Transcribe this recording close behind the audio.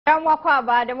Yamwa kwa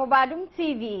baada Adom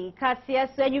TV kasee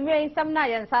so enyumire nsam na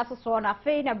ye nsa so na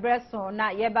fe na breso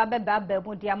na ye ba be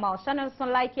mu dia ma o channel so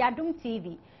like Adom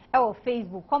TV e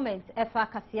Facebook comment efa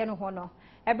kasee no ho no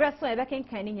e breso e be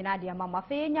kenkan ni nyina dia ma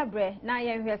fe nya bre na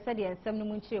ye hwe se de nsam no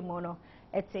mu nchire mu no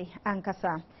ete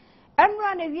ankasa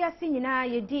emra na wiase nyina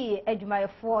ye di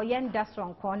adwumayefo ye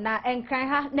ndasronko na enkran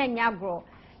ha na nya agro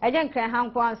eje nkran ha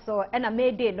nkwan so e na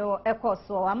mede no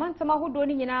ekoso amantama hodo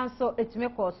ni nyina so etume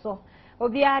koso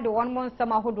Obia de one month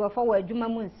sama hodo for adwuma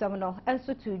mu nsam no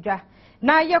enso tudwa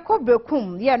na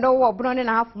yekobekum ye no wo bro ne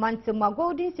na half month ma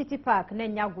Golden City Park na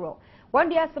nyagro one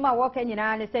day asema wo ka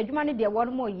nyina ne se adwuma ne de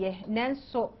won mo ye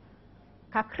nenso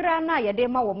kakra na ye de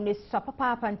ma wo ne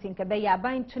papa pantinka be ya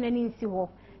ban tunani nsi ho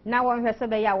na won hwese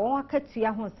be ya won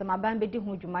akatua ho nsam aban be di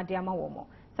ho dwuma de ama wo mo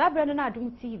sabre no na Adom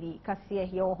TV kasee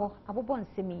ye wo ho abobo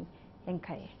nsemi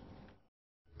enkae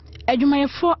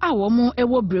Adwumayefo a womo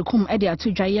ewo brekum e de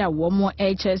atodwaye a womo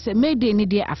ehese mede ni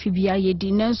de afibia ye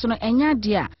di nanso no enya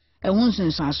de a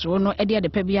ehunsunsanso no e de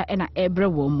pebia e na ebre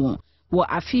womo wo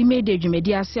afi mede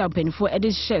dwumedi ase ampanifo e de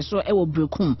hye so ewo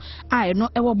brekum a eno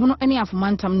ewo bono ene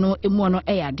afomantam no emu no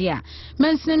e yade a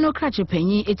mensene no krache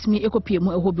panyi etimi ekopie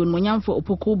mu ehobi no nyamfo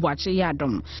opoku boache ya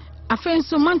Adom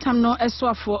Afenso mantam no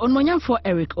eswafo onmonyamfo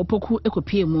Eric opoku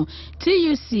ekopie mu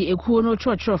TUC ekuo no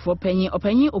chorchorfo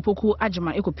panyi opoku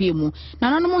agema ekopie mu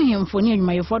nananom hemfo ne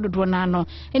adwumayefo dodo na no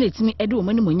enetimi ede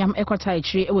omani monyam ekota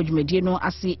ekire ewo dwumadie no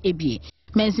ase ebie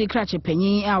mensi krache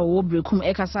panyi a wo brekum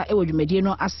ekasa ewo dwumadie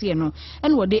no ase no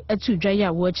ene wode atudwaye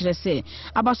a wo kire se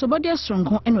abasobode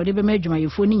sonko ene wode be ma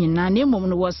adwumayefo ni nyina na emom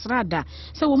no wo srada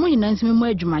se wo munyi ntimi mu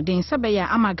adwumaden sebe ya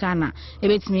amagana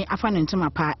ebetimi afa ne ntoma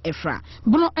pa efra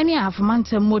bono ene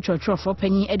afomantem mo chorchorfo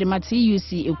panyi ede ma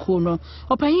TUC ekuo no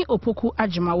opanyi opoku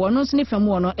agema wo no sne fam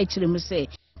wo no ekire mu se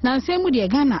na nsemu de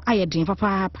Ghana ayedin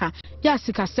papa ya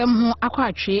sikasem ho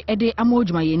akwatwe ede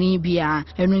amodwuma yeni bia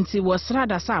enu nti wo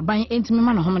srada sa aban entimi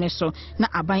ma no homne so na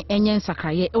aban enye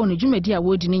nsakraye e wonu dwumadi a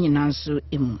wodi ni nyinanso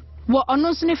emu wo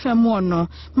ono sne fam no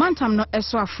mantam no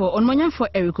eswafo onmonyamfo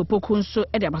Eric opoku nso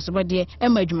ede abasobode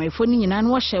ema adwumayefo ni nyina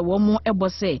no wo hye wo mo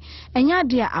ebose enya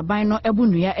de aban no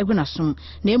ebunua egunasom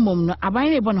na emom no aban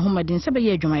ne ebo no homadin sebe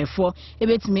ye adwumayefo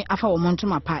ebetimi afa wo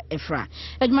montoma pa efra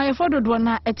adwumayefo dodo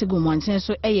na etegu monten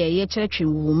so ye kyerɛtwe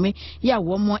wume ya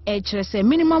wo mo kyerɛ se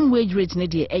minimum wage rate ne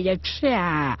de ye twe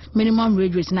a minimum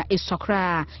wage rate na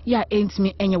esokra ya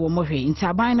entimi enye wo mo hwe nti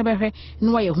aban no behwe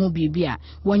no wa ye ho bibia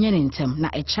wonye ne ntem na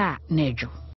echa nejo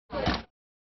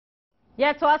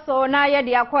Yeto aso na ye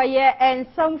de akoye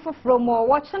ensam foforo mo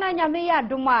wo chena nyame ya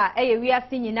Adom a eye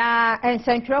wiase nyina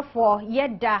ensentwerefo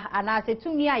yeda anase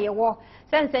tumi a ye wo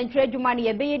sensentwere adwuma ne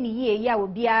ye beye ne yie ya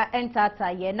obia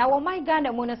entata ye na wo man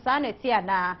Ghana mu no sa na ti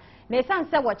ana me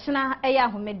sanse wo chena eye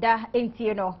ahomeda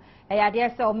entie no eye de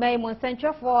se o mai mu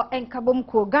ensentwerefo enkabom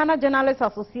ko Ghana Journalists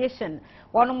Association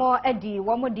wono mo edi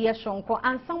wo mo de shonko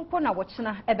ansampo na wo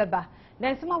chena ebeba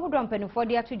Nensima hodo mpanifo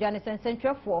de atudwa ne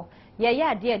sensentwerefo ye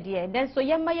ya de den so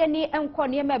ye maye ni enko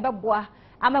ne me beboa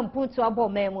ama mpuntu abo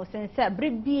memu sense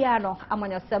bribia no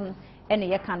amanyosem ene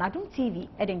ye kana Adom TV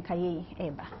ede nkaye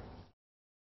eba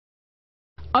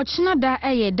Ochina da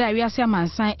eye da wiase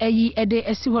amansan eyi ede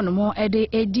esi honomo ede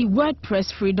edi World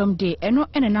Press Freedom Day eno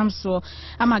enenam so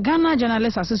ama Ghana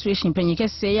Journalists Association panyike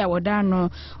se ya woda no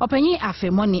opanyi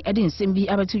afemoni ede nsembi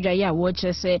abatudwa ya wo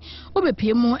kyerese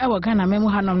obepie mu e wo Ghana memu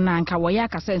hanom na anka wo ya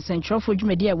kasa nsentwerefo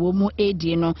dwumadi a wo mu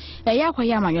edi no eya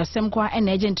akwaya amanyosem kwa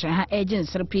ena eje ntre ha eje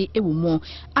nsrepe ewu mu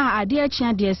a ade achi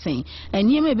ade sen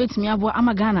eniem ebetimi abo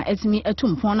ama Ghana etimi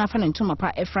atumpon na fa ne ntoma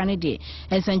pa efra ne de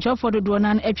nsentwerefo dodo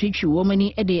na atwitwi wo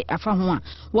mani de afa ho a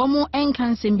wo mu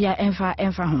enkansem bia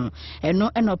enfa ho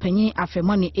eno enopanyi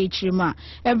afemoni echirima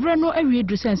ebre no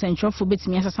awiedu sensentwerefo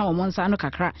betimi asasa wo monsa no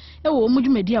kakra e wo mu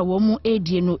dwumadi a wo mu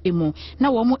edie no emu na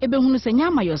wo mu ebehunu se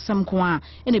nyama yosem ko a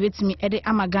ene betimi ede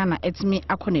ama Ghana etimi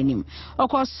akonanim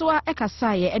okosoa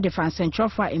ekasa ye ede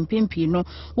fansentwerefo a empempi no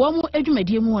wo mu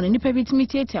edwumadi emu wona nipa betimi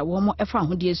tietia wo mu efa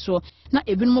hodie so na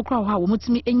ebinum kra ho a wo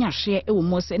mutimi enya hwe e wo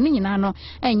mu se ne nyina no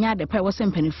enya de pa wo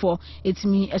sempanifo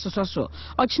etimi esososo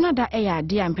Ochina da eya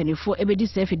ade ampanifo ebedi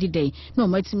sefedi day na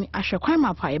omatimi ahwekwan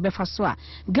mapa ebefa so a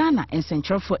Ghana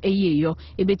ensentwerefo eyeyo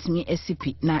ebetimi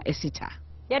esipi na esita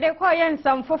Yede kwa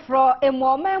ensam foforo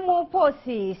emomemu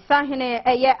posi sahene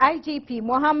eye IGP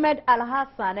Mohammed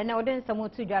Al-Hassan na ode nsam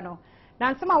otudwa no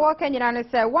na nsama wo kanyina ne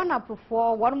se one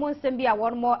aprofo one mo nsem bia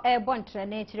one mo bontre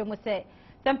na ekire mu se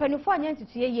sempanifo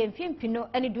anyantutuye ye mfimpino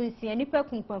ane dunsia nipa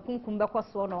kunkunkunkum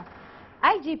bekoso no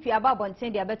IGP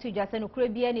ababonten de abatudwa se no kura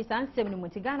bia ni sansem no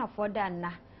mutigana for dan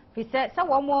na fi se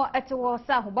wo mo etewo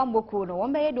sa hobamboko no wo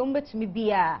meye de wo betumi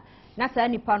bia na sa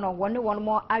nipa no wone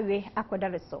mo awe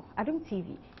akodare so Adom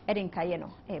TV Edinkaye no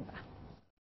eba.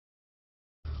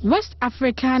 West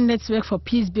African Network for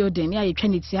Peace Building ya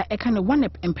yetwanitia eka ne one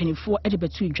empanifo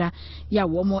edebetu dwa ya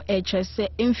womo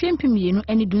ehse emfiempim yenu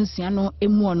eni dunsia no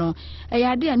emu no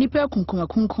eyade anipa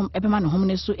kunkum ebema ne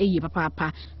homne so eyi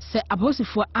papa se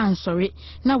aposifo ansori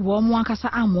na womo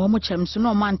akasa amo mo kyemso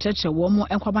no man treche womo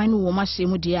enkwaban no womo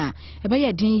ahyemu de a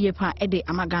ebeye din yepa ede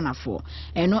amaganafo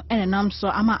eno enenam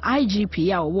so ama IGP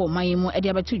ya wo mayemu ede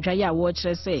abetu dwa ya wo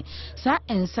kyere se sa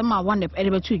ensema one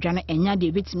edebetu dwa na enya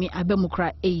de betimi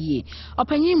abemukra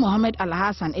Opanyi Mohammed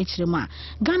Al-Hassan Echirima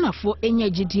Ghana fo enya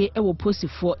gidie ewo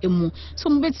posifo emu so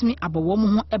mbetimi abowo mo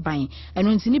ho eban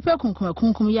eno ntinipa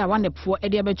kunkum ya wanepfo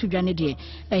ede abetudwa ne de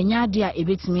enya de a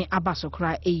ebetimi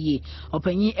abasokra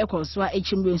Opanyi ekoswa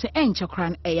echimbe se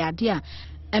enchekra eyade a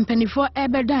empanifo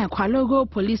ebedan Kwalogo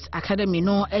Police Academy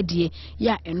no edie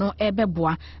ya eno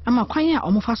ebeboa ama kwan a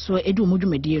omofa so edu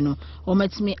omudwumedie no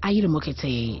omatimi ayire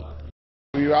mokete.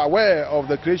 We are aware of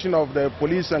the creation of the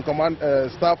Police and Command and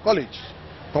Staff College,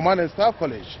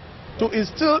 to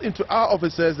instill into our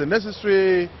officers the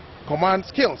necessary command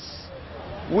skills.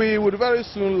 We would very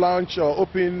soon launch or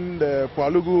open the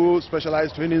Kwalugu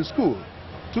Specialized Training School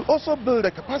to also build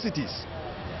the capacities,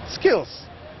 skills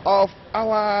of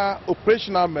our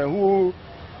operational men, who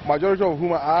majority of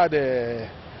whom are the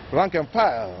rank and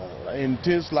file in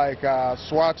things like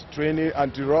SWAT training,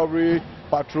 anti-robbery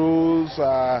patrols,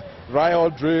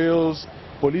 riot drills,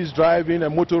 police driving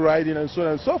and motor riding, and so on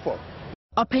and so forth.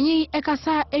 Opanyi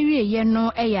ekasa ewieye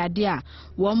no eyade a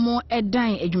womo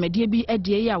edan edwumade bi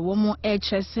edie ya womo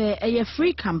echese eye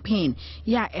free campaign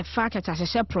ya efa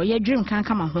katasese project dream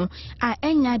kankama ho a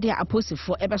enyade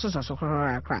aposifo ebesoso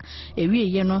krakra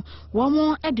ewieye no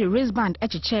womo ede race band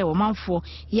echeche womanfo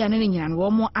ya ne nyina no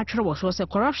womo atwere wo so se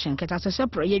corruption katasese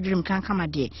project dream kankama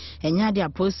de enyade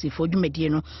aposifo dwumade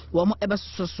no womo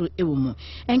ebesoso ewomu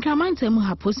enkramantam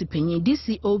ha posipanyi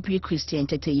DCOP Christian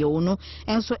Teteye no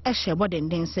enso ehye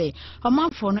then say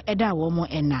omanfo no eda womo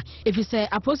enna efise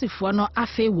aposifo no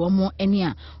afe womo eni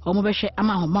a omo behwe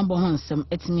ama homambo ho nsem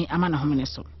etini ama na homene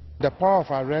so. The power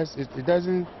of arrest it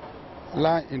doesn't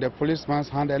lie in the policeman's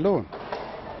hand alone.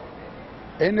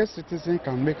 Any citizen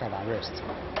can make an arrest.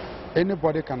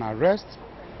 Anybody can arrest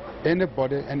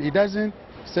anybody, and it doesn't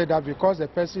say that because a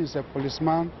person is a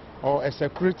policeman or a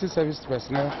security service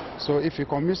personnel, so if he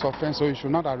commits offense, so you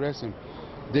should not arrest him.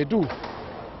 They do.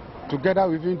 Together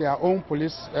within their own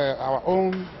police, our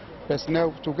own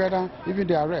personnel, together, even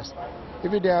they arrest.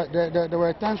 Even there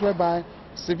were times whereby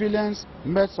civilians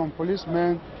met some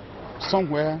policemen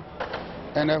somewhere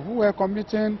and who were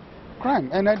committing crime,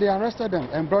 and then they arrested them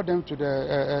and brought them to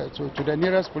the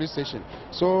nearest police station.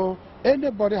 So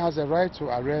anybody has a right to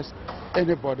arrest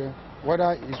anybody,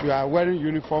 whether if you are wearing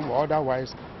uniform or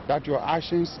otherwise, that your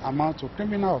actions amount to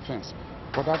criminal offense.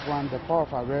 For that one, the power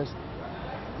of arrest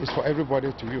is for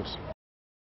everybody to use.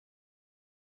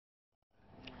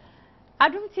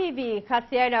 Adom TV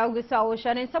kasee na ogusa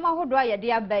ocean in some ahodo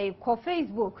ayede abai ko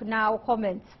Facebook na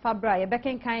comment fabra ye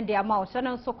beken kind de ama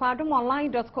ocean so kwa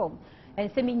adomonline.com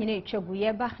and semi nyine etwagu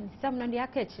ye ba nsam no de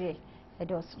aka kire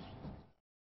edoso.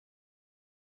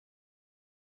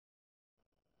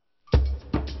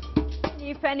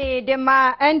 Ifeni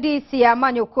dema NDC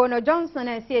amanyoko no Johnson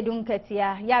and Sedun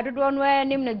Ketia ya dodo no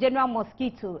enim no General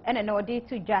Mosquito ene na odi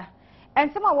tudwa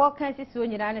ensema wo kan sisi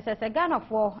onyina ne sese Ghana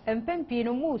fo empempi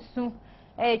no musu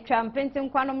twampentin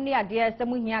kwanom ne ade se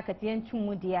muhia katie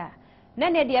ntwumu dia na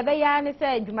ne de be ya ne se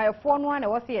adwumayefo no na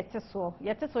wo se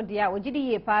yeteso dia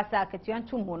ogidi ye paasa katie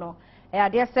ntwumu no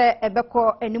ade se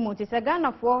ebekọ animu ti se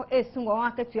Ghana fo esu wo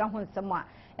akatua ho nsem a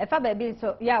efa ba bi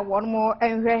nso ya won mo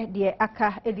enhwe de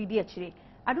aka edidi akire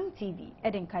Adom TV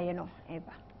Edinkaye no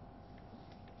eba.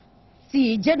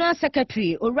 Si General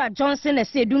Secretary Ora Johnson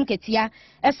Esedun Ketia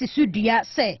esisudua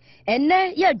se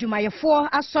enne ye adwumayefo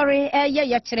asori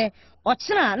ye kire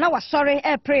ochina na wasori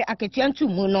pre aketua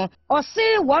ntumu no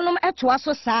osi wonom etoa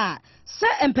so saa se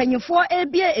empanyifo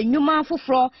ebie enwuma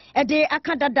foforo ede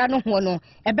akadada no ho no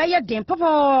ebeye den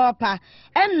papa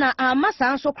enna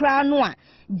amasa nso kra no a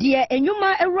de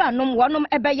enwuma ewuranom wonom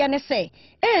ebeye ne se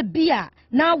ebia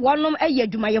na wonom eye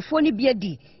adwumayefo ni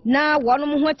biedi na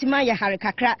wonom ho atima ye hare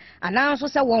kakra ana nso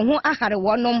se won ho ahare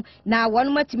wonom na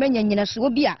wonom atima nyanyina so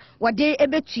bia wode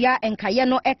ebetua enkaye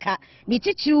no eka ni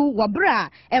tichiu wobra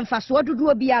emfaso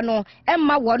dodo bia no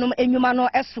emma wonom enwuma no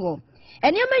eso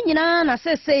enema nyina na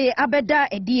sese abeda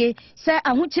edie se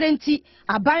ahokyere nti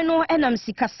aban no enam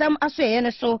sikasam aso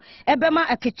ye so ebema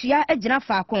aketua agina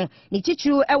faako ne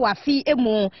chichiru ewafi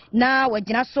emu na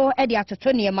wagina so ede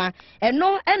atoto niema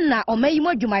eno enna omayimo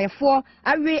adwumayefo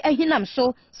awe ahinam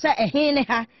so se ehin ne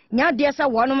ha nyade se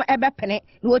wonum ebepene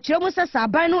na okyeremu se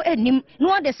aban no enim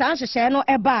no de san hyehyɛ no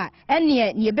eba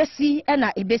ene ne ebesi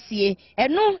na ebesie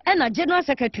eno na general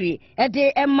secretary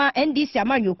ede emma NDC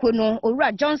amanyoko no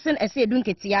owura Johnson Esedu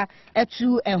nketia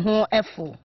etu eho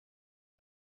efo.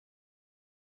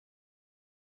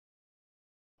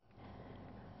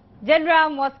 General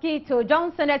Mosquito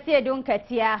Johnson Esedu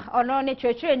nketia ono ne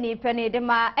twetwe ni pene de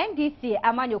ma NDC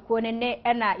amanyoko ne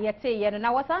na yete ye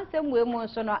na wasansem we mu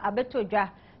so no abetodwa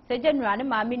se general ne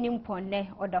ma mini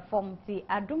mponne oda form ti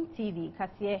Adom TV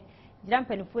kasee jiran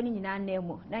penifo ni nyina na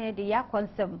mu na ye de ya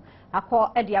konsem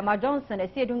akọ ede ama Johnson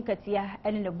Esedu nketia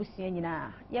ene na busua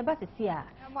nyina ye ba sisi a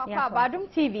ya Adom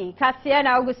TV kasee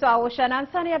na oguso awosha na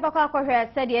nsa ne ye bakọ akọhwe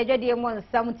se de edwede mu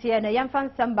nsam tie na ye mfa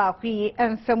nsam ba kwi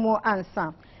emfemu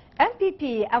ansa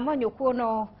MPP amanyoko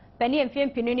no pani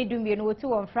emfiempinu ni dumie no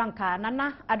wotu won franka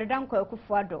nana adodankọ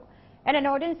akufuado ene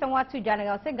na odin nsem watu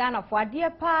dwane se Ghana fo ade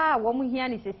pa wo mu hia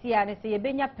ni sesia ne se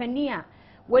yebenya pani a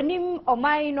wonim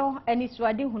oman no ani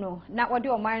suade huno na wode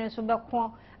oman no so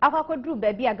beko akwakoduru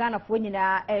baabi a Ghana fo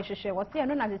nyina hwehwe wo se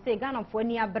no na se Ghana fo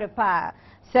ni abre pa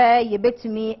se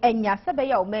yebetumi enya se be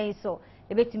ya oman so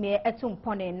yebetumi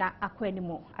etumpone na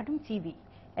akwanimu Adom TV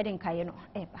edin kaye no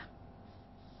eba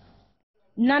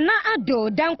Nana Ado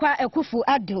Dankwa Ekufu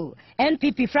Ado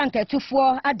NPP Frank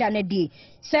Etufuo adanedi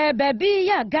se baby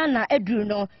ya Ghana eduru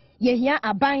no yehia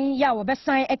aban ya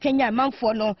wobesan ekenya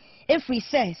manfo no efri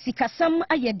se sikasam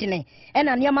ayedene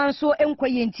ena niam nso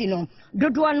enkwaye nti no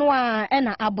dodo no a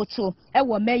ena aboto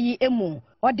ewo mayi emu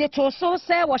ode to so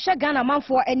se wo hye Ghana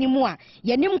manfo animu a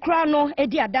yenim kra no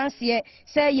edi adanse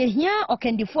se yehia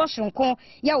okendifo sonko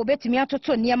ya wobetumi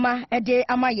atoto niema ede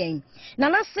amayen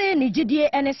nana se ne gidie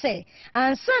ene se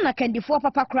ansa na kendifo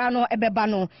papa kra no ebeba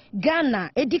no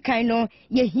Ghana edi kan no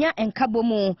yehia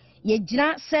enkabomu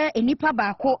yegyina se enipa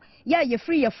baako ya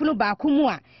yefri yefunu baako mu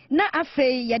a na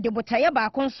afei ye de botaye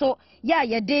baako nso ya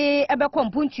ye de ebekọ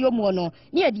mpuntuo mu no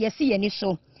ne ye de esi yeni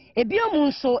so ebiomu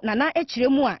nso nana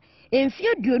ekiremu a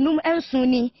emfie duonum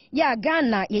ensuni ya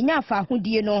Ghana yenya afa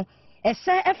ahodie no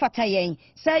ese efata yen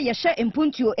se ye hye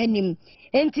mpuntuo enim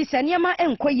enti saniema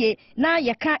enkoye na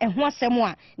yeka eho asem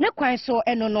a ne kwan so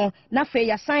eno no na fe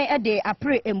yasan ede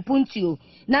apre mpuntuo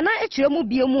nana ekiremu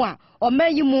biemu a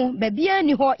omayimu babia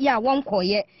ni ho ya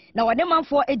wonkoye na wode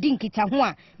manfo edi nkita ho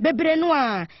a bebre no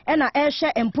a ena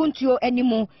ehwe empuntuo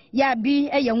animu ya bi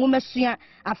eye nwumasua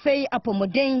afei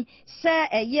apomoden se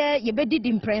eye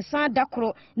yebedidi mprensa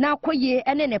dakro na akoye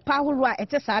ene ne pa horo a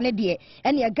etesa ne de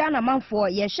ene Ghana manfo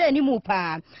ye hwe animu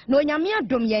pa na onyame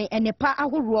adom yen ene pa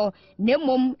ahoro na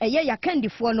mom eye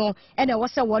yakandifo no ene wo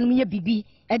se wonum ye bibi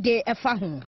ede efa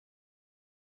ho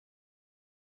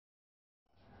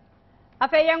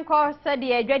Afeyenko said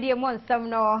the Edwedi Monsam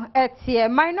no etie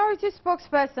minority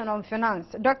spokesperson on finance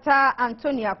Dr.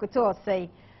 Atani Delali say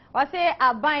wase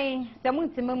aban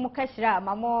semuntimu mukashira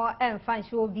mamo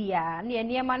emfanshi obia ne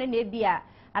niema ne bia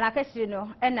anakashire no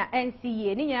na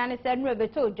NCA ni nyina ne se nure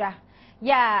betodwa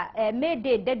ya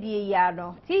mede dadie ya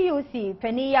no TUC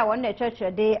pani ya won na church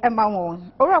de ema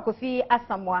won orokofi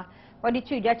asamwa wodi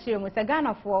tudwa kire mu se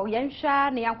Ghana fo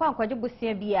yenhwa ne yankwankwaje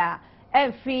busia bia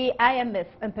free IMF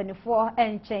empenifo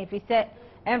enchen fi se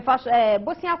emfaso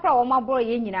bosia kra wo maboro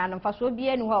ye nyina no mfaso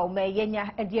bia nu ha o ma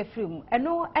yenya ade afrim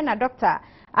eno na Dr.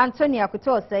 Atani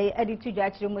Delali say edi tudwa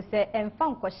kire mu se emfa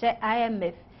nkɔhye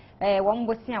IMF won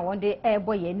bosia won de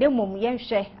boye nemum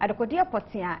yenhwe adekode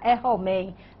apotia ha o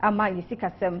ma ama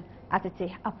yisikasem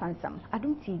atete apansam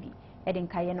Adom TV edin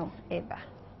kaye no eba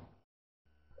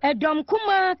Edom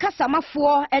kuma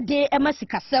kasamafo ede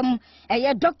emasikasem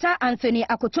eye Dr. Atani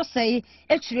Delali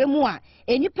ekiremu a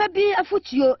enipa bi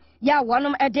afutuo ya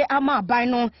wonum ede ama aban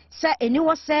no se eni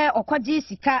wo se okwaji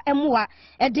sika emua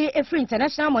ede efri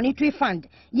International Monetary Fund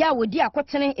ya wodi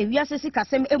akotene ewiase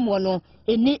sikasem emu no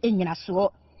eni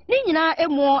enyinaso ni nyina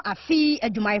emu afi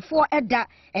adwumayefo eda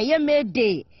eye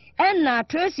May na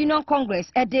Trade Union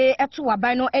Congress ede eto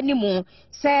waban no animu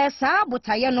se saa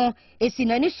botaye no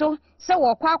esinani so se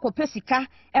wo kwa akopesika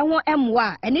eho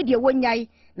emwa ene de wonyai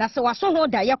na se waso ho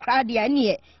da ye kra de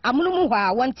ane amunum ho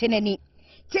a wontenani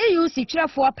TUC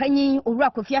twirefo apanyin owura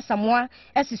Kofi Asamoah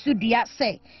esisudua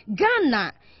se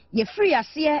Ghana ye free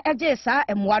ase eje saa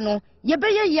emwa no ye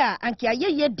beye ya anke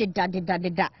ayeye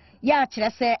deda ya kire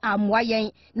se amwa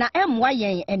yen na emwa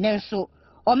yen enenso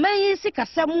omanyi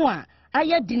sikasemu a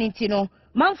aye diniti no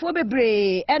manfo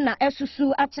bebre na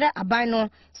esusu akyere aban no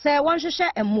se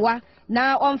wonhwehwe emmoa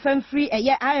na onfamfiri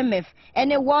eye IMF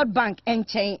ene World Bank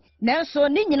enchen nanso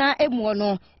ne nyina emuo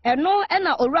no eno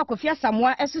na owura Kofia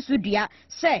Samoa esusu dua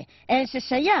se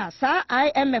enhyehye sa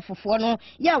IMF fo no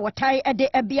ya wotai ede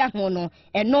abia ho no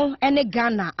eno ene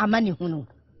Ghana amane hu no.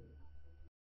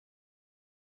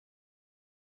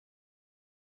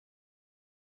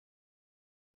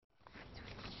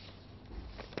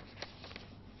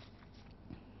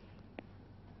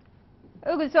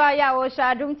 Uguswa ya wo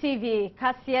Adom TV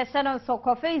kasee channel so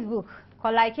ko Facebook ko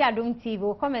like Adom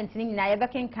TV comment ni nyina ye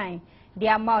bekenkan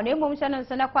dia ma na emom channel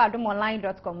so na kwa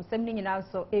adomonline.com sem ni nyina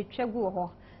so etwagu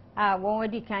ho a won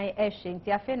wadi kan ehwe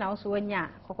nti afi na so wanya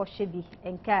kokoshe bi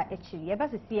enka echiri ye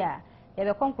basisi a ye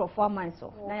be performance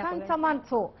so na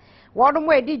kantamanto wodom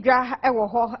we di dwa ewo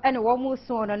ho ene wo mu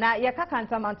so no na ye ka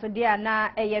kantamanto dia na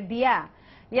eye bia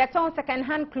Yaton second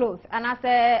hand clothes and I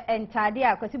say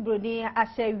entadia kwesi broni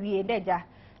ahye wie deja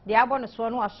de abon so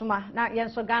no asoma na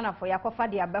yenso Ghana for yakofa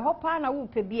de abehopa na wo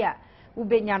pe bia wo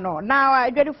benya no na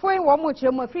adwadefo wo mo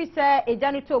kire mo free say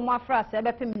ejanu to mo afra say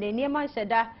bepem ne niema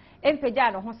nhyeda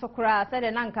empeja no ho so kura say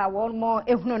de nanka wo mo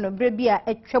ehunu no bre bia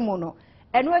etwemo no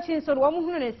eno achi nso wo mo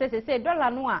hunu ne say dollar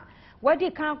no a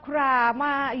wadi kan kura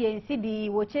ma yensi di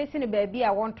wo chesi ne ba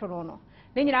bia wonto no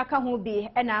Ninyina ka ho bi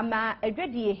na ama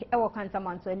adwadie e wo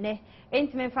kantamanto ne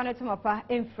entime fa no tomapa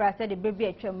emfra se de bebi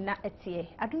atwam na etie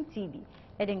Adom TV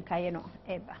e de nkaye no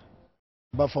eba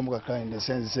ba fom kakra in the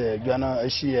sense adwana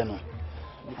ahie no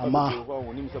ama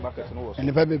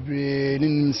enipa bebre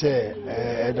nim se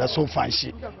da so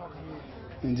fanshi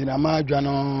ndina ma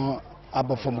adwana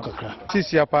abafom kakra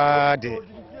tisia pa de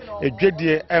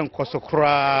adwadie enkoso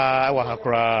kra wa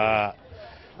hakra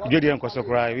Jodi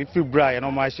nkosokra ifi bra ya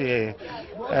no ma hye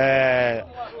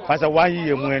fasa wahi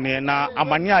ye mu ene na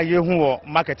amane a ye hu wo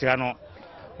market ya no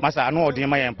masa anu odin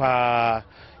ma yen pa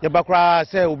ye bakra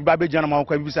se obi ba beja na ma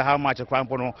kwa bisa ha ma che kwa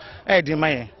mpo no din ma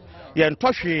yen ye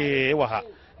ntohwe wa ha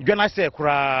dwana se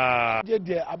kra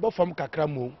jodi abofom kakra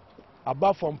mo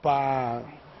abofom pa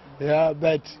yeah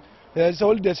but so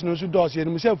all this no so dos ye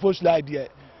no se first slide ye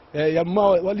ya ma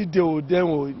holiday o den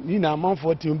o ni na man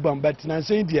 14 bam but na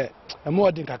say dia mo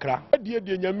odin kakra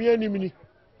die nyame anim ni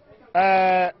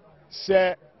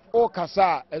se o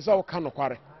kasa ese o ka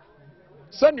nokware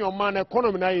se ne o man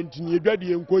economy na yentini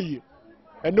edwade enkoyie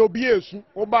ene obi esu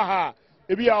wo ba ha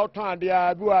ebi a oton ade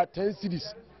a bi wa 10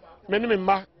 cities mene me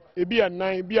ma ebi a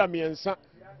 9 bi a miensa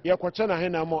ye kwache na he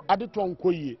na mo ade to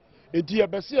nkoyie enti ye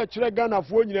bese ye kire Ghana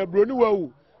fo nyina broni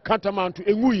wawu kantamanto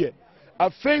enguye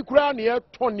afei kura ne ye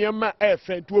ton ne ma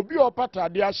efe to obi o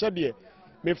patade a hyede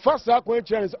me fasa ko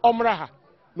enchance omra ha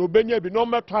no benya bi no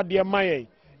meto ade mayen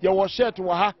ye wo shirt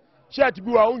wo ha shirt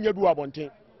bi wa unya bi wa bonten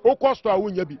o cost a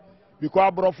unya bi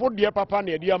because abrofo de papa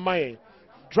na de mayen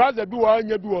trouser bi wa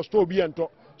unya bi wo store bi ento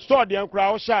store de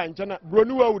nkura wo sha nche na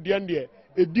broni wa udi ende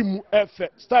edimu efe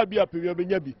style bi apewi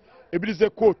benya bi ebi se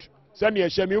coat se na ye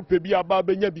hye upe bi aba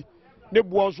benya bi ne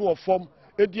bo so wo form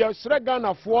edi sre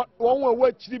Ghana fo won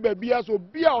wa chiri ba bia so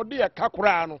bia ode ye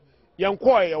kakura no ye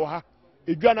nko ye wo ha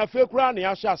edwana fe kura na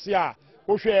ya hyase a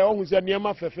wo hwe ohun se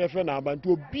niema fefefe na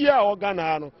abanto bia o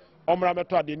Ghana no omra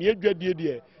meto ade ne edwadie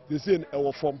de se e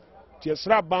wo fom tie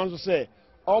sra banzo se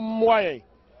omwaye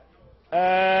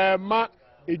ma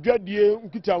edwadie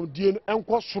nkitaudie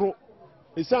enko soro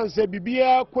esanse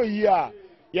bibia koyi a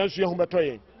yenso ye ho beto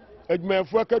ye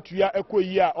adwumayefo akatua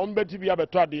ekoyi a ombeti bia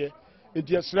beto ade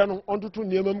enti sra no ontoto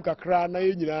niema m kakra na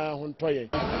ye nyina ho ntoye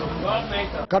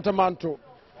katamanto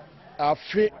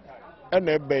afi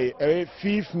ena ebe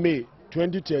 5 May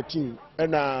 2013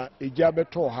 ena eja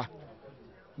beto ha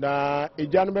na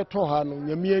eja no beto ha no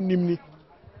nyame anim ni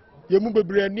yemu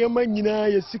bebre niema nyina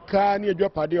ye sika na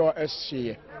edwapade o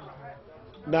ehye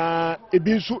na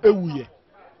ebi nso ewuye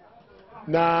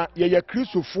na ye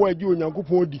kristofo agi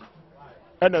onyankopon di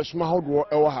ena soma hodo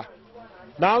ewo ha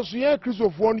na nso ye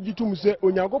kristofo no gitum se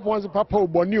onyankopon se papa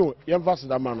oboni o ye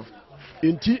mfasedama no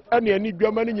enti ena ani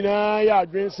dwama ni nyina ya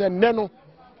adwen se nne no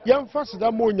yemfa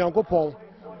seda mo nyankopon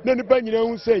na nipa nyina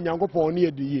hu se nyankopon ne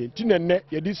yedi ye ti nenne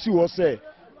yedi si wo se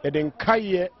yedi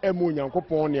nkaye emo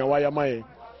nyankopon ne waya maye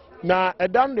na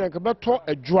edan de kebeto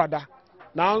adwoada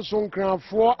na nso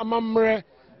nkranfo amamre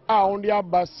a onde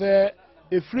abase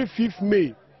efri 5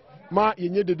 May ma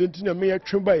yenye dede nti na me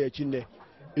yatweba ya kinde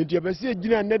enti abase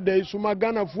agina ne dai so ma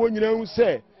Ghana fo nyina hu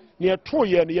se ne eto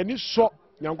ye ne ni so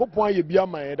nyankopon aye bia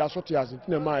maye da so te ase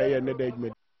ti na ma ye ne dai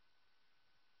adwuma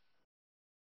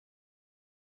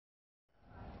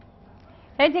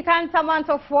Enti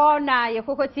kantamanto fo na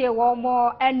yekokotie wo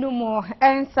mo enumo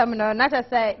ensam no na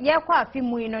tese ye kwa afi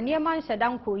mu no niema nhyeda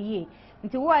nkoyie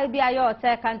nti wo a bi ayo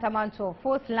te kantamanto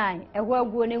fourth line eho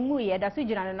aguo ne mu ye da so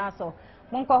gina ne naso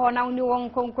monko ho na ni won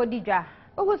konko didwa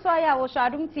ogu so ya wo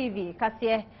Adom TV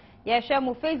kasee ye hwe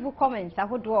mu Facebook comments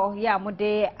ahodo ya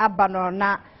mode abano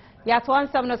na ya to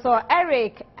ansam no so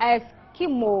Eric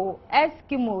Eskimo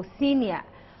senior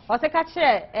o se ka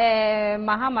kire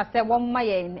Mahama se won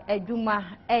maye adwuma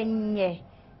enye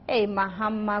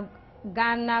Mahama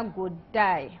Ghana go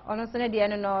die ono so ne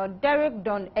de no Derek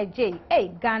Don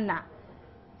AJ Ghana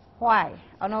why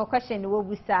ono question wo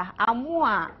busa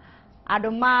amoa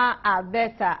adoma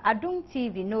abeta Adom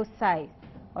TV no size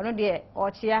ono de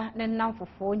ochia ne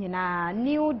namfofo nyina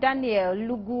New Daniel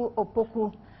Lugu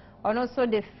Opoku ono so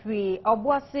the free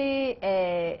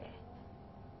oboase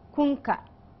Kunka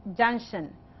Junction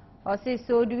or say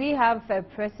so do we have a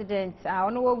president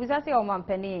ono wo busa say o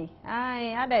mampani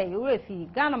adai urefi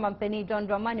Ghana mampani John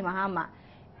Dramani Mahama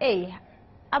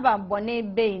abambone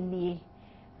beni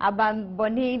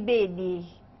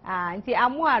nti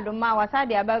amu adoma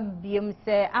wasade ababiem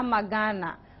se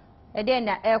amagana ede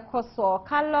na ekoso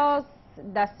Carlos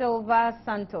da Silva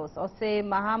Santos or say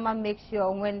Mahama make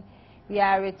sure when we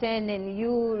are returning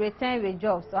you return with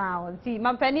jobs nti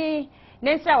mampani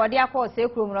nensa wode akọ se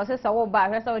krom no se wo ba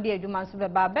hwesa wode adwuma so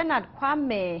beba Bernard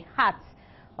Kwame Hart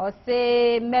or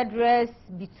say medress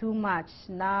be too much.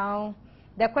 Now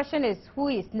the question is who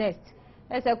is next?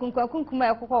 Esa kunkuma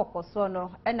ekoko okoso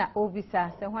no na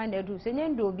obisa se hwan na du se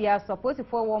nyendo obi a support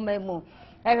for wo memu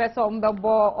ehwesa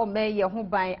ombebo omeye ho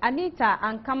ban Anita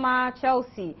Ankama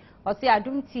Chelsea or say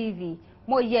Adom TV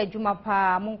mo ye adwuma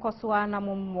pa mo nkoso ana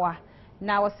mo mmoa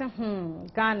na wo se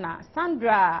Ghana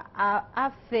Sandra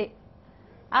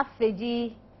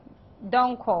Afeji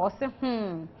Donko or say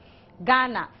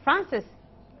Ghana Francis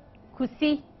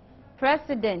Kusi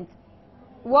president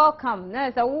welcome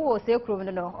na say wo say krom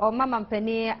no or mama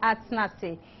mpani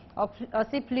atnase or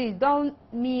say please don't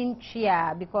mean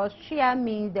chia because chia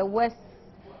means the west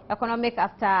economic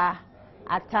after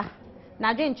ata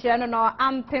na dwen chia no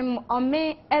ampem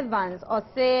Ome Evans or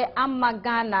say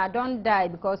Ghana don't die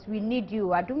because we need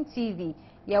you Adom TV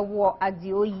ye wo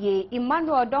adioye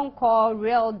Emmanuel don't call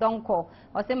real don't call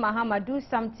or say Mahama do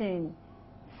something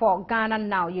for Ghana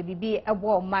now ye bibi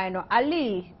ebo minor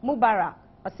Ali Mubarak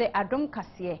or say Adom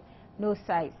kasee no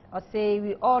size or say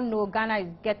we all know Ghana is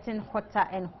getting hotter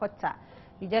and hotter.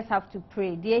 You just have to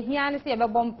pray. They here say ebe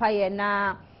bompaye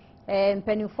na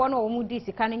mpanimfo no omudi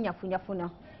sika ne nyafunyafu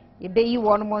no ebe yi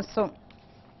won mo so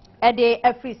e de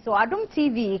afri so Adom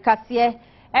TV kasee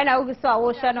ena ubi so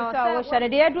awo hye no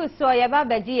de edu so ye ba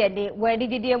baji ye de we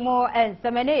didie mo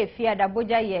ensemene efia da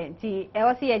boja ye nti e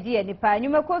wo se ye ji ye nipa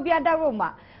nyumako bi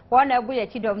adaroma wona ebu ye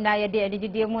chidom na ye de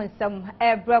didie mo nsam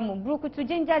ebramu brukutu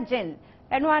ginger gin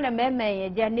eno ana meme ye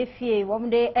ja ne fie wo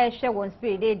mde ehwe won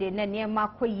spirit de na ne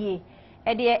makoye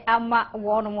e de ama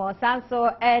won mo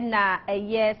sanso na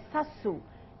eye sasu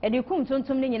e de kum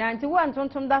tuntum ni nyina nti wo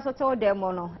tuntum da so to de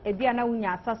mo no e bia na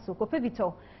wunya sasu ko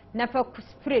pebito na fa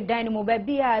spirit dan mo ba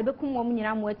bia e be kum mo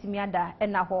nyina mo atimi ada e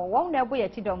na ho wo na ebu ye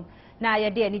chidom na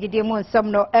ye de didie mo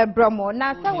nsam no ebramu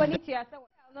na sa woni tia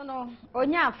sa no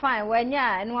onya fine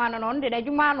wanya enu ano no ndede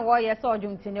adwuma no wo ye so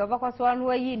odwumtini obakoso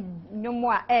anu ayi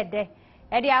nwomo a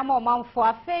ede ama omanfo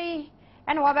afei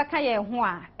ene wo beka ye ho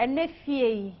a ene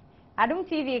fie Adom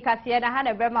TV kasee na ha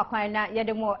na brema kwan na ye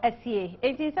de mo asie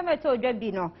enti semeto odwa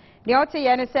bi no de ote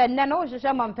ye ne se nne no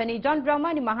hwehwe mampani John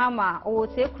Dramani Mahama o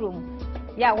sekrum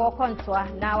ya wo kontoa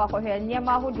na wakohwe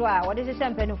nyema hodo a wo de hwehwe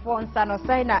mpanifo nsa no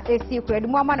sai na esi kura de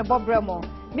mo ama ne bobremo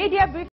media brief